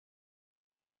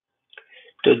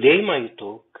Today my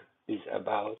talk is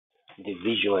about the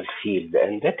visual field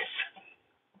index.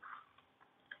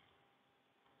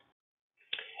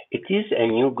 It is a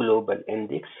new global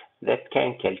index that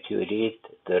can calculate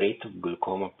the rate of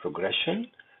glaucoma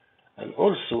progression, and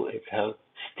also it helps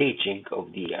staging of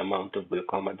the amount of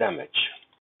glaucoma damage.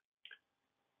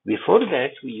 Before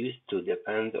that, we used to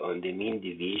depend on the mean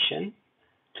deviation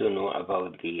to know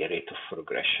about the rate of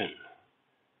progression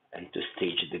and to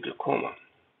stage the glaucoma.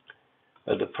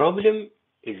 But the problem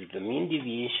is the mean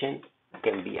deviation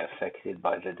can be affected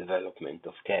by the development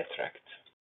of cataract.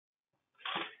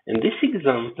 In this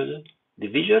example, the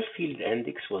visual field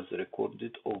index was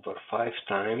recorded over 5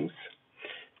 times,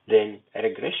 then a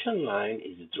regression line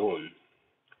is drawn.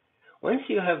 Once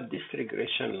you have this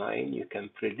regression line, you can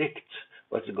predict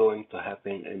what's going to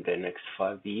happen in the next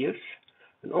 5 years,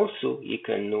 and also you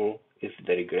can know if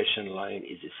the regression line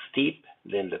is steep,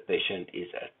 then the patient is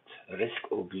at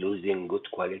risk of losing good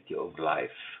quality of life.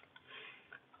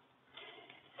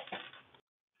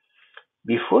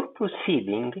 Before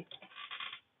proceeding,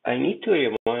 I need to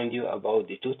remind you about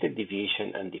the total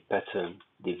deviation and the pattern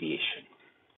deviation.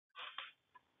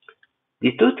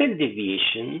 The total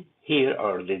deviation, here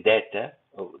are the data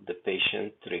of the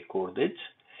patient recorded.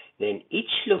 Then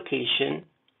each location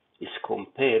is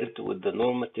compared with the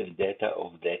normative data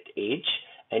of that age,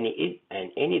 and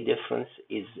any difference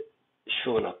is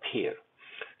shown up here.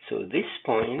 So this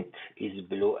point is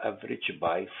below average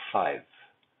by 5,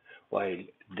 while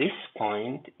this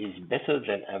point is better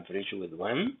than average with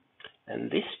 1,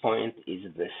 and this point is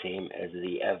the same as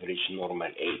the average normal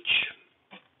age.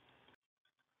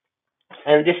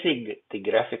 And this is the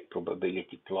graphic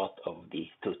probability plot of the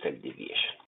total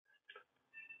deviation.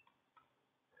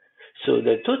 So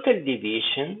the total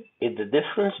deviation is the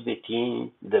difference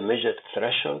between the measured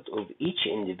threshold of each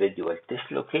individual test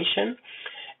location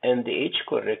and the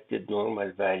age-corrected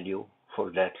normal value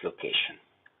for that location.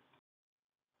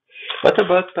 What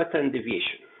about pattern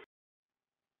deviation?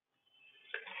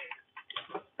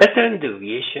 Pattern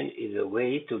deviation is a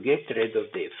way to get rid of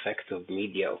the effect of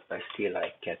media opacity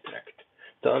like cataract.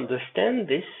 To understand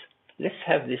this, let's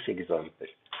have this example.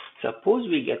 Suppose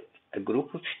we get a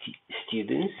group of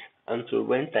students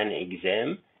underwent an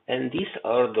exam, and these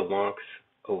are the marks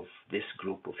of this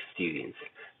group of students.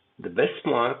 The best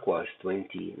mark was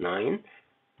 29,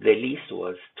 the least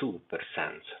was 2%.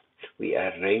 We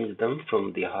arrange them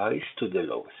from the highest to the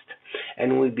lowest,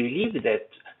 and we believe that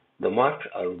the marks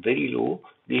are very low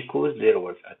because there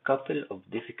was a couple of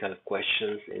difficult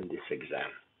questions in this exam.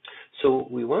 So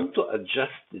we want to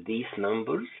adjust these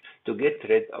numbers to get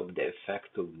rid of the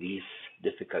effect of these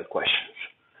difficult questions.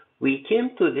 We came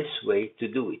to this way to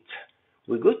do it.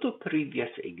 We go to previous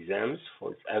exams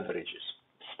for average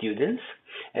students,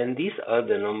 and these are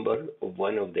the number of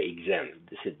one of the exams.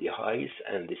 This is the highest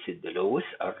and this is the lowest,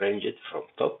 arranged from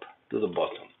top to the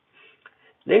bottom.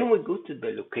 Then we go to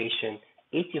the location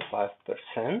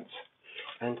 85%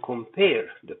 and compare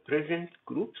the present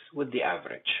groups with the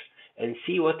average and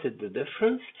see what is the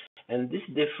difference, and this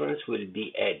difference will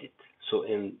be added. So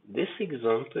in this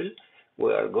example,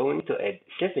 we are going to add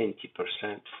 70%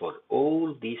 for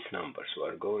all these numbers. We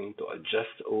are going to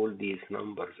adjust all these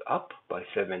numbers up by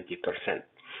 70%.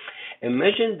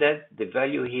 Imagine that the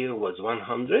value here was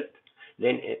 100.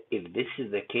 Then if this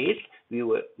is the case, we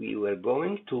were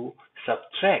going to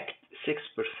subtract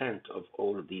 6% of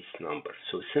all these numbers.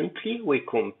 So simply we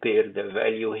compare the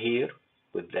value here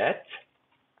with that,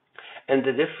 and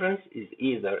the difference is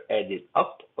either added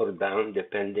up or down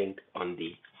depending on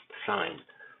the sign.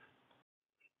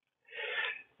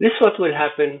 This is what will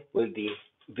happen with the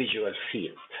visual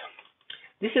field.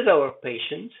 This is our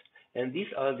patient, and these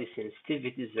are the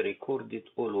sensitivities recorded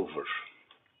all over,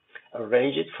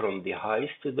 arranged from the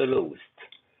highest to the lowest.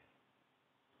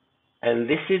 And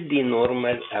this is the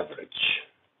normal average.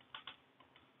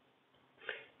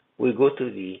 We go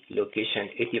to the location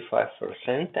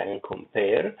 85% and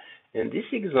compare. In this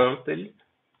example,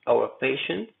 our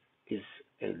patient is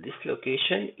in this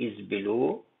location is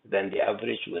below than the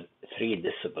average with 3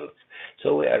 decibels.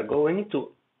 So we are going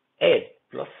to add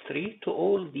 +3 to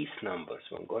all these numbers.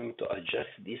 We're going to adjust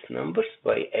these numbers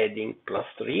by adding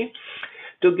 +3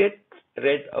 to get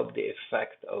rid of the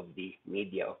effect of the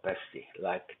media opacity,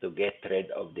 like to get rid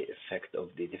of the effect of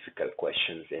the difficult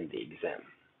questions in the exam.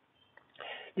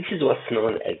 This is what's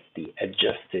known as the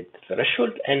adjusted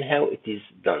threshold and how it is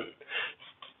done.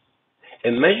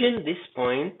 Imagine this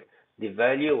point, the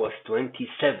value was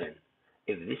 27.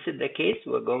 If this is the case,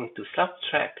 we're going to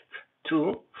subtract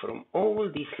 2 from all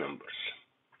these numbers.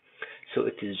 So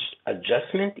it is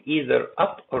adjustment either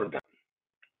up or down.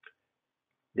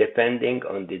 depending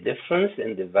on the difference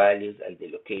in the values at the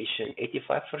location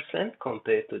 85%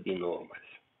 compared to the normal.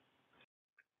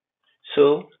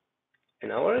 So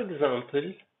in our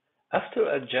example, after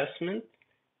adjustment,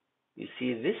 you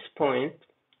see this point,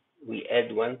 we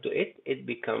add 1 to it, it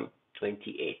becomes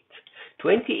 28.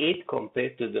 28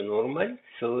 compared to the normal,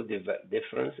 so the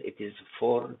difference, it is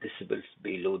 4 decibels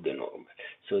below the normal.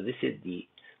 So this is the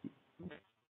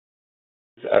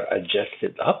are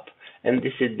adjusted up, and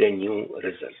this is the new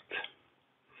result.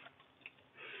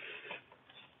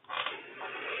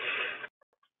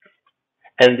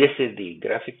 And this is the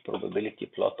graphic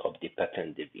probability plot of the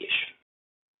pattern deviation.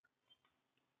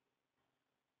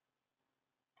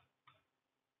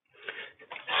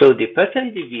 So the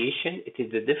pattern deviation, it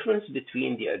is the difference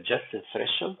between the adjusted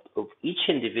threshold of each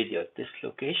individual test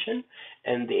location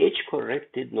and the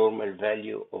age-corrected normal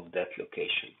value of that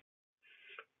location.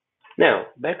 Now,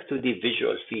 back to the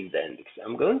visual field index.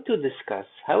 I'm going to discuss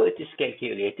how it is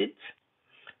calculated,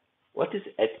 what is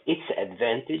its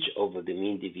advantage over the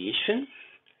mean deviation,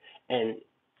 and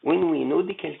when we know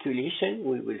the calculation,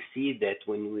 we will see that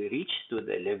when we reach to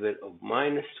the level of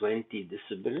minus 20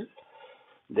 decibels,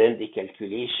 then the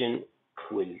calculation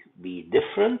will be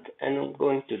different, and I'm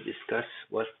going to discuss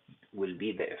what will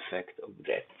be the effect of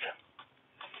that.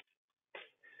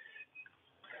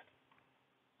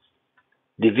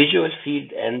 The visual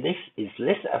field index is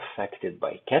less affected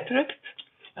by cataract,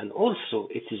 and also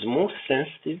it is more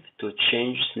sensitive to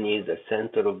changes near the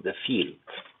center of the field.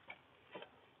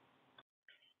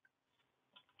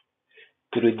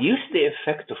 To reduce the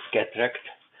effect of cataract,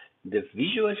 the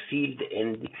visual field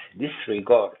index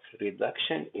disregards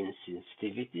reduction in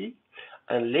sensitivity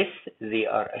unless they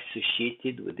are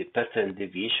associated with the pattern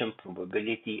deviation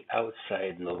probability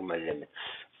outside normal limits.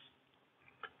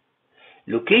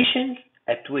 Locations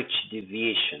at which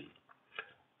deviation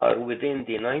are within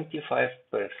the 95th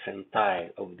percentile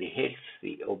of the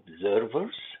healthy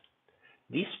observers,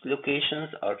 these locations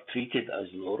are treated as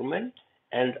normal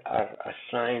and are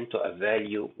assigned to a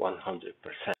value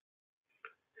 100%.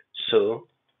 So,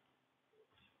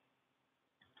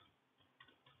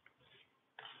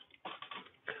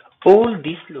 all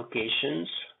these locations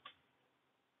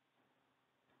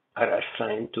are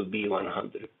assigned to be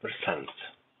 100%,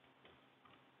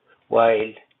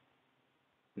 while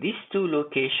these two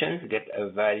locations get a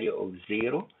value of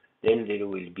 0, then they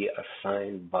will be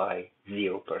assigned by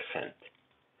 0%.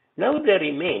 Now the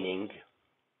remaining,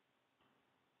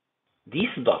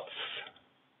 these dots,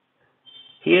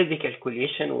 here the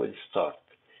calculation will start.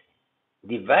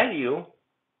 The value,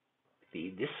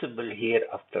 the decibel here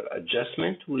after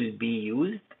adjustment, will be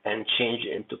used and changed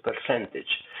into percentage.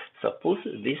 Suppose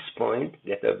this point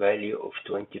get a value of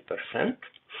 20%,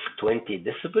 20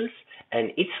 decibels,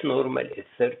 and its normal is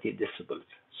 30 decibels.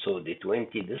 So the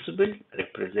 20 decibels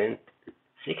represent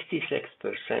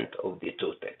 66% of the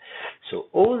total. So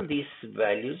all these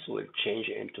values will change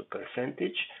into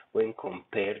percentage when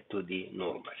compared to the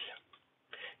normal.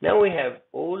 Now we have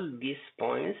all these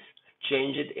points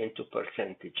changed into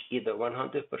percentage, either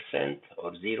 100%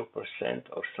 or 0%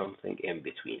 or something in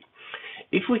between.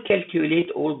 If we calculate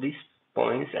all these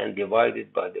points and divide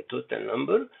it by the total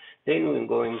number, then we're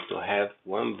going to have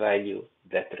one value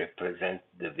that represents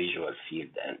the visual field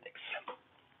index.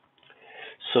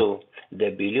 So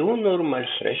the below normal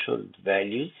threshold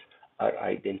values are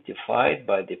identified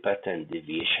by the pattern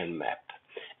deviation map,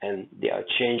 and they are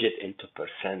changed into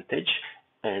percentage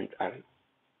and are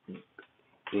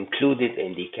included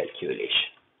in the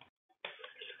calculation.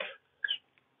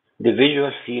 The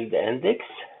visual field index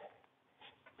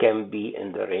can be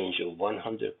in the range of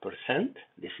 100%,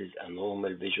 this is a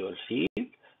normal visual field,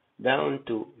 down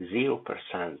to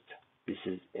 0%, this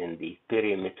is in the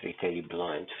perimetrically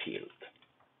blind field.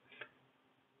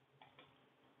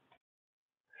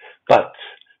 But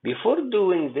before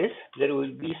doing this, there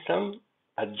will be some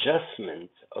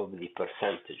adjustment of the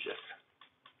percentages.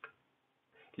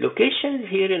 Locations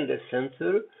here in the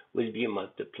center will be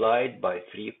multiplied by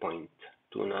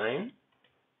 3.29.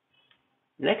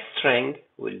 Next string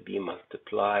will be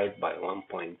multiplied by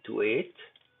 1.28.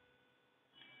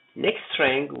 Next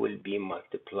string will be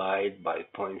multiplied by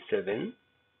 0.7.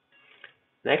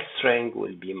 Next string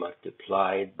will be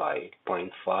multiplied by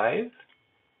 0.5.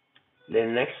 The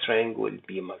next string will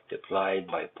be multiplied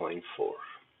by 0.4.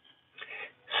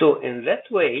 So in that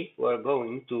way, we're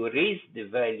going to raise the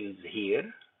values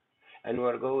here, and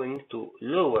we're going to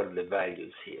lower the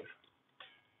values here.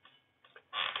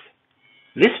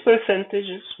 These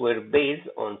percentages were based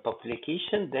on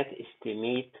publications that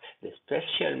estimate the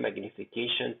spatial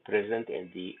magnification present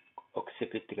in the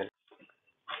occipital.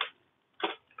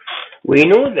 We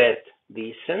know that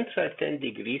the central 10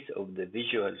 degrees of the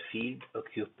visual field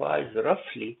occupies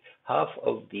roughly half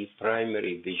of the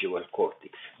primary visual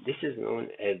cortex. This is known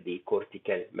as the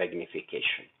cortical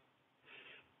magnification.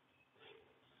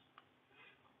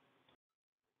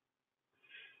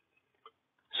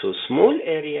 So small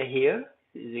area here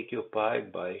is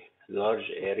occupied by large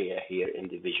area here in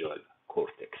the visual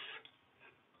cortex.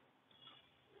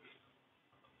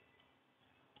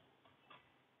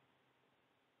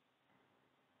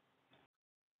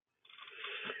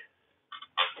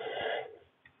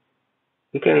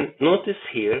 You can notice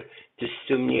here, to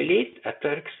stimulate a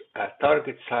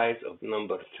target size of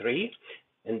number 3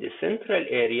 in the central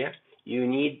area, you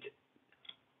need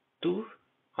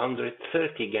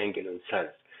 230 ganglion cells.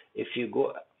 If you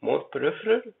go more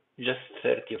peripheral, just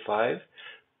 35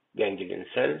 ganglion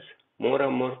cells. More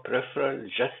and more peripheral,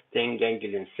 just 10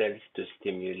 ganglion cells to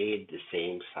stimulate the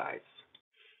same size.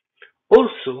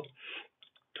 Also,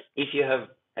 if you have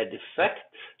a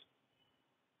defect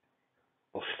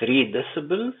of 3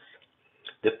 decibels,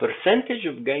 the percentage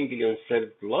of ganglion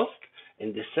cells lost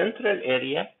in the central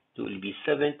area will be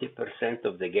 70%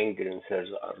 of the ganglion cells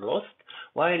are lost,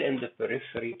 while in the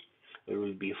periphery it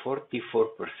will be 44%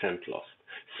 lost.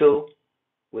 So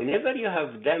whenever you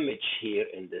have damage here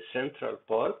in the central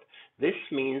part, this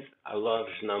means a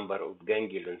large number of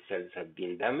ganglion cells have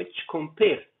been damaged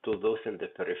compared to those in the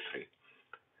periphery.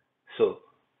 So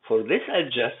for this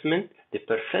adjustment, the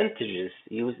percentages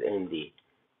used in the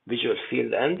visual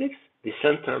field index, the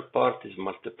central part is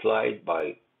multiplied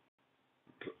by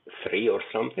 3 or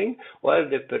something, while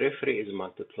the periphery is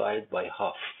multiplied by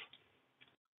half.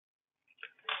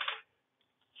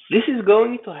 This is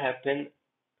going to happen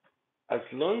as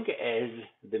long as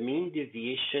the mean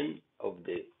deviation of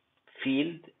the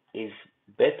field is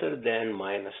better than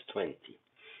 -20.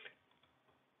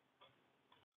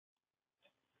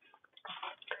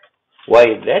 Why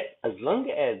is that? As long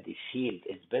as the field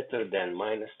is better than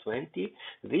 -20,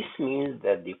 this means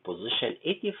that the position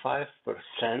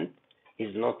 85%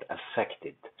 is not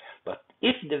affected. But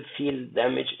if the field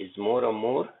damage is more and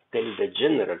more till the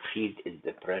general field is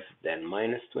depressed than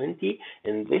 -20,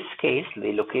 in this case,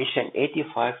 the location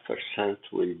 85%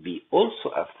 will be also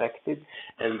affected,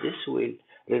 and this will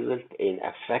result in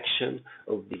affection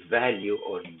of the value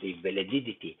or the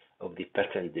validity of the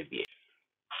pattern deviation.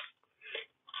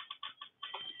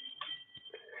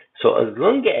 So as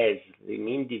long as the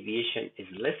mean deviation is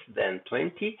less than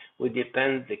 20,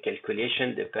 the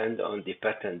calculation depends on the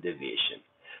pattern deviation.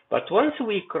 But once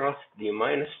we cross the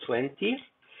 -20,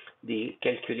 the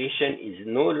calculation is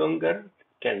no longer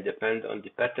can depend on the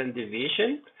pattern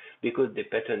deviation, because the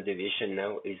pattern deviation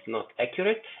now is not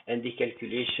accurate, and the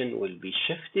calculation will be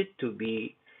shifted to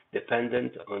be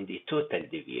dependent on the total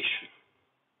deviation.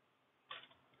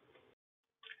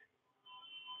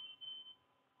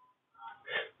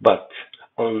 But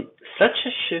on such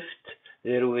a shift,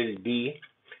 there will be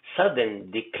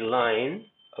sudden decline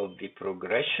of the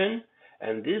progression,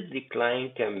 and this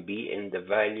decline can be in the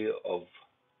value of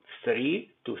 3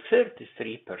 to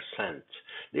 33%.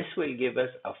 This will give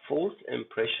us a false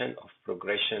impression of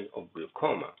progression of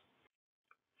glaucoma.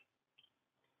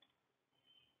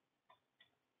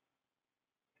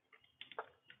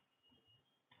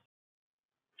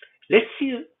 Let's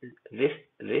see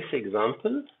this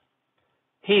example.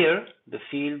 Here, the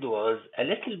field was a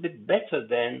little bit better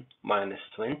than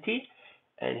 -20,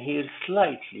 and here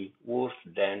slightly worse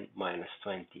than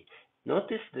 -20.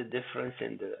 Notice the difference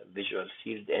in the visual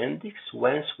field index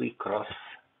once we cross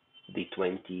the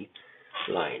 20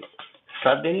 line.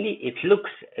 Suddenly, it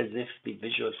looks as if the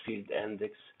visual field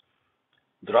index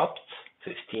dropped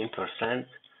 15%,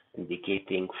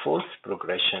 indicating false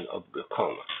progression of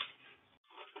glaucoma.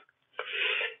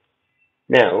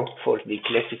 Now, for the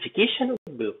classification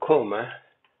of glaucoma,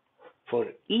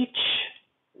 for each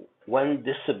 1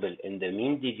 decibel in the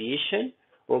mean deviation,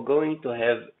 we're going to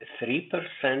have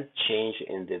 3% change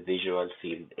in the visual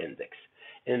field index.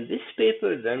 In this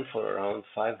paper done for around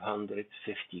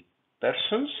 550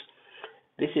 persons,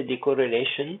 this is the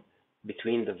correlation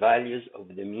between the values of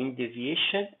the mean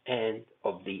deviation and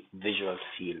of the visual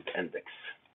field index.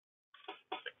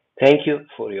 Thank you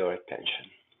for your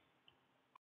attention.